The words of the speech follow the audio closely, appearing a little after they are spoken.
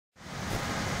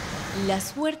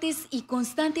Las fuertes y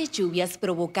constantes lluvias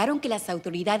provocaron que las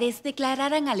autoridades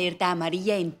declararan alerta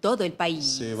amarilla en todo el país.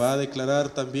 Se va a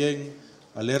declarar también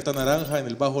alerta naranja en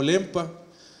el Bajo Lempa.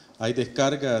 Hay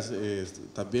descargas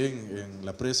también en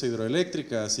la presa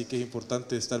hidroeléctrica, así que es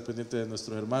importante estar pendiente de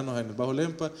nuestros hermanos en el Bajo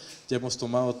Lempa. Ya hemos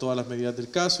tomado todas las medidas del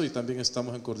caso y también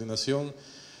estamos en coordinación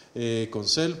con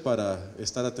CEL para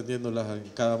estar atendiéndolas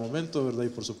en cada momento, ¿verdad? Y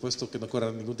por supuesto que no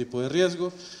corran ningún tipo de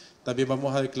riesgo. También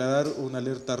vamos a declarar una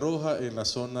alerta roja en la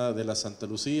zona de la Santa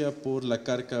Lucía por la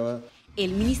cárcava.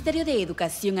 El Ministerio de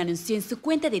Educación anunció en su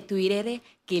cuenta de Twitter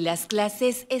que las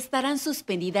clases estarán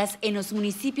suspendidas en los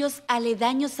municipios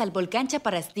aledaños al volcán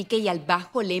Chaparrastique y al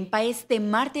Bajo Lempa este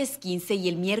martes 15 y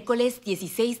el miércoles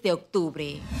 16 de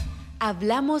octubre.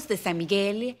 Hablamos de San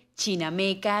Miguel,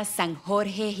 Chinameca, San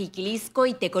Jorge, Jiquilisco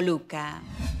y Tecoluca.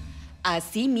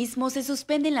 Asimismo, se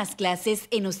suspenden las clases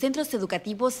en los centros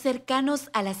educativos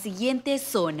cercanos a las siguientes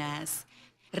zonas: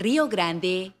 Río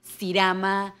Grande,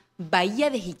 Sirama, Bahía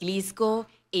de Jiquilisco,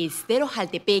 Estero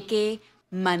Jaltepeque,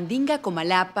 Mandinga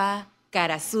Comalapa,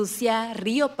 Carasucia,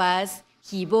 Río Paz,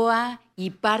 Jiboa y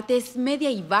partes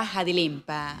media y baja de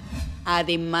Lempa.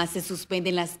 Además, se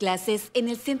suspenden las clases en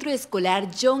el centro escolar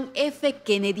John F.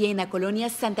 Kennedy en la colonia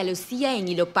Santa Lucía en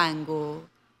Ilopango.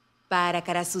 Para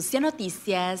Carasucia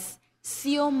Noticias,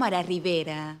 Xiomara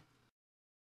Rivera.